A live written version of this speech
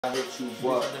I hit you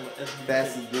up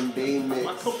faster than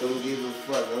Baymax. Don't give a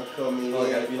fuck. I'm coming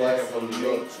here fast from the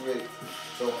Matrix.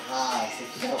 So high, so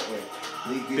counting.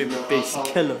 BabyFace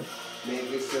Killa.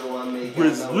 Making sure I make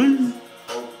GrizzLY.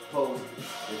 Post.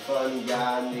 The funny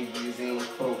guy niggas ain't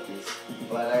focused.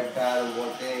 But I got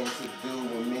one thing to do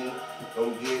with me.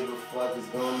 Don't give a fuck. It's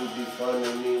gonna be fun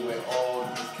to me with all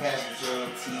these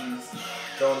casualties.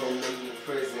 Throw them in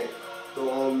prison.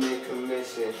 Throw him in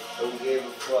commission. Don't give a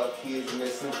fuck. He's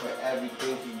missing for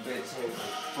everything he bitching.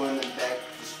 Putting him back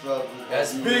to struggle.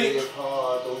 That's you big. live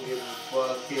hard. Don't give a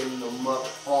fuck. Hitting them up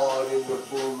hard in the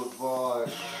boulevard.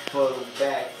 Put him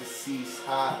back. The seat's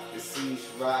hot. The seat's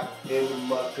rock. Hit him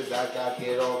up cause I gotta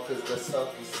get on cause the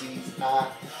sucker seat's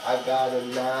hot. I got a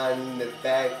 9 in the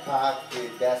back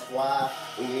pocket. That's why.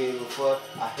 Don't give a fuck.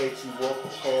 I hit you up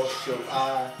across your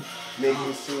eye.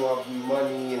 Making sure I be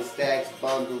money in stacks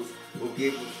bundles. Don't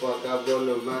give a fuck, I run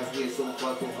around here so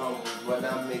fucking humble. But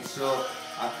I make sure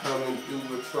I coming through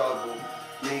with trouble.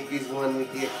 Niggas wanna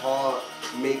get hard,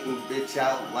 make me bitch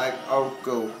out like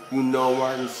Urkel. You know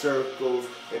I'm in circles,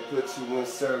 and put you in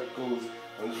circles.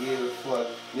 Don't give a fuck,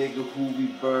 nigga, who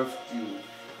rebirthed you.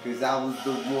 Cause I was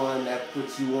the one that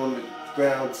put you on the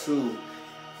ground too.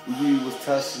 We was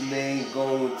touching, they ain't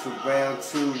going to round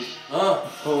 2.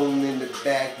 Home in the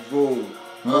back room.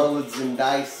 Bullets and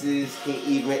dices can't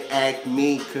even act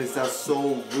me cause I'm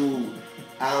so rude.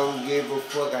 I don't give a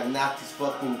fuck, I knocked his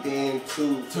fucking damn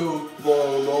tooth.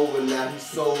 Phone over now, he's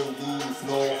so loose.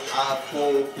 No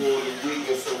iPhone for the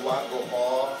weekend, so I go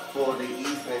hard for the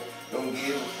evening. Don't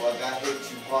give a fuck, I hit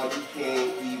you hard, you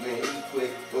can't even hit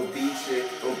quick. Don't be shit,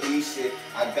 don't be shit.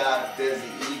 I got Desert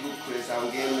Eagle Chris, I'm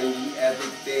giving you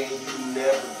everything you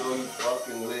never do, you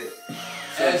fucking lit.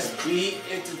 SB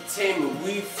Entertainment,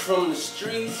 we from the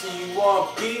streets, and you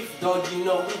want beef, dog, you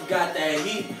know we got that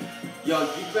heat. Yo,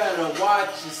 you better watch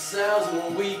your sounds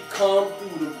when we come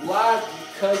through the block,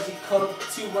 because you come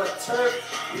to my turf.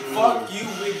 Fuck you,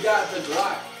 we got the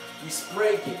Glock. We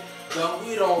spray it, dog,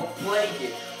 we don't play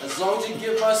it. As long as you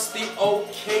give us the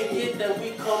okay, then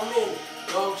we come in.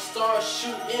 Dog, start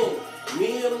shooting.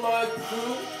 Me and my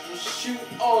crew will shoot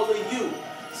all of you.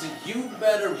 So you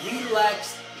better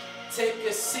relax. Take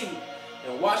a seat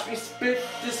and watch me spit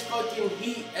this fucking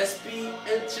heat. SB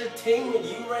Entertainment,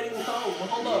 you already know.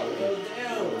 Hold up, go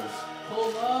down.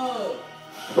 Hold up.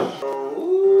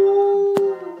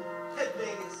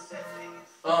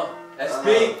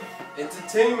 SB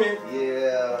Entertainment.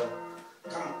 Yeah.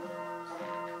 Come on.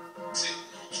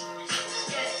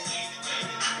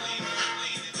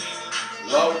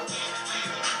 Low.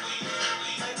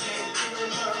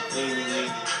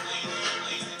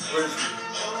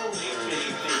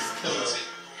 BabyFace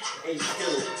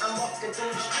Killa. I'm walking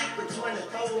through the street with 20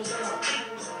 poles on my feet.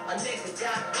 A nigga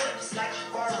got whips like a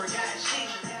farmer got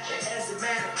sheep. And as a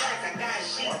matter of fact, I got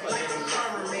sheep like a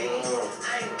farmer man.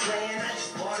 I ain't playing, I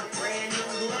just bought a brand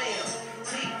new lamb.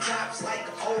 T-tops like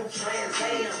an old Trans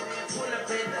Am. Pull up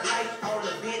in the light on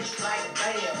the bench like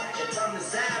bam. And from the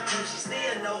side view, she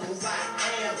still know who I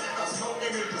am. I'm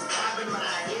smoking and just bobbing my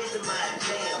head to my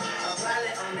jam. I'm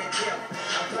probably on that dip,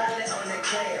 I'm probably on that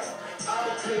clam.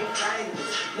 All pink fingers,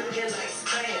 looking like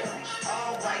spam.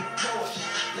 All white Porsche,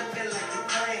 looking like a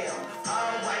clam.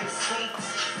 All white seats,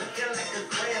 looking like a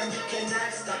gram. You cannot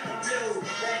stop the blue,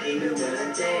 not even when I'm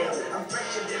down. I'm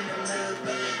fresher than the mud,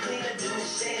 but cleaner than the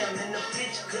sham. And the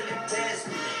bitch couldn't pass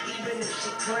me, even if she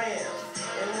crams.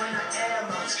 And when I am,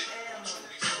 I'm just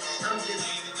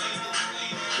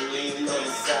Leaning on the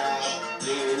side,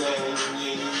 leaning on the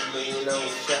knee, leaning on the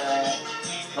side.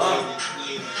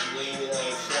 Leaning on the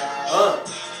side.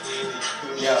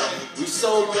 Yo, we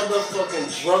so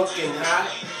motherfucking drunk and hot,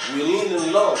 we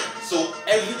leaning low. So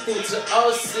everything to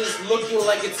us is looking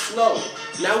like it's snow.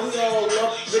 Now we all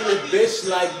up in the bitch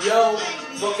like, yo,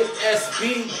 fucking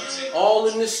SB, all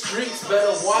in the streets.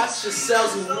 Better watch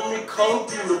yourselves when we come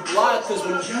through the block. Cause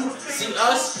when you see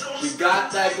us, we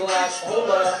got that glass. Hold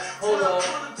up, hold up.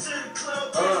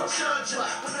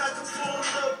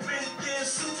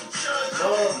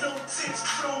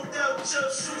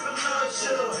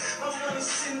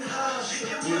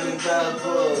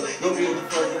 Don't give a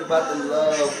fuck about the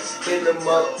love. Hit them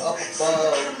up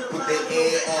above. With the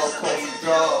air all across the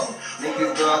jaw.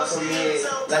 Niggas know I come in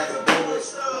like a bullet.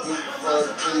 Give a fuck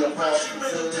in the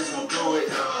hospitals and do it.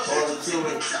 On to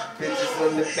it. Bitches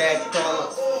on the back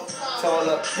tall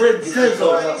up. Get the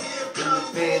tall up. In the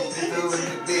bed, dizzle, in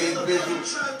the bed, bizzle.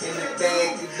 In the bag,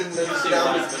 get the little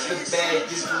diamonds. In the bag,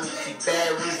 dizzle. She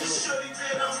bad rizzle.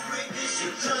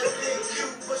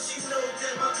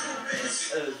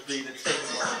 SB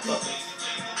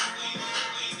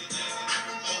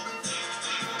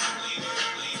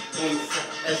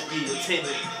Entertainment. SB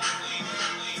Entertainment.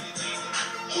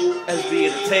 SB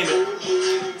Entertainment.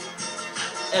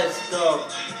 S-Dub.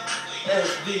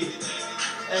 SB.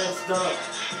 S-Dub.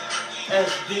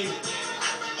 SB.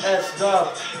 S-Dub.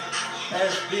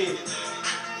 SB.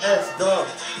 S-Dub.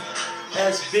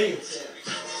 SB.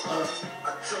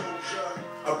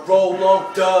 I roll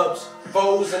on dubs,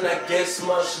 foes, and I guess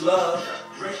much love.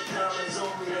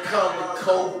 Call me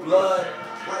cold blood.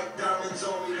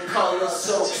 Call it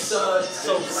so sun,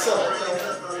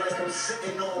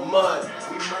 mud.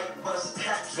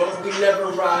 But we never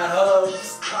ride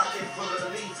hubs.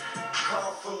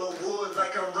 Full of wood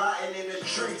like I'm rotting in a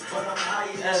tree, but I'm high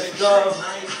in the S-Dub,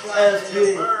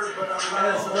 SB,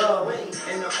 S-Dub,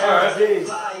 RD,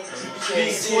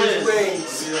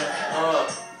 wings.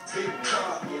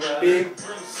 Big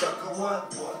sucker what?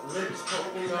 Lips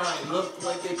poking out, look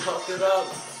like they puffed it up.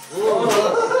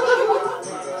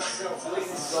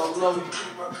 So low,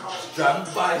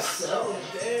 driving by yourself,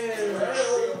 damn,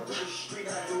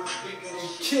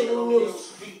 killing you.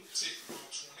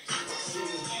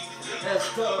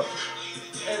 S-Dub,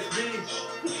 SB,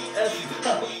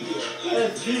 S-Dub,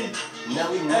 SB. Now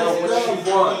we know what you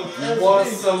want. You want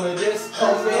some of this?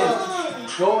 Come in.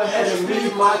 Go ahead and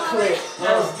meet my clique.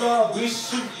 We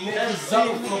shoot niggas up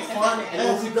for fun, and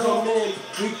when we come in,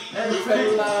 we play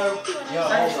live. Yo,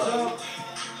 hold up.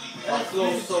 I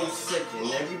feel so sick,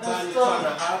 and everybody trying to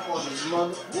hop on this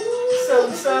mother.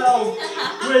 Sound,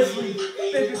 GrizzLY,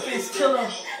 BabyFace Killa,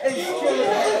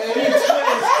 askiLLet, Big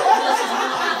Twins.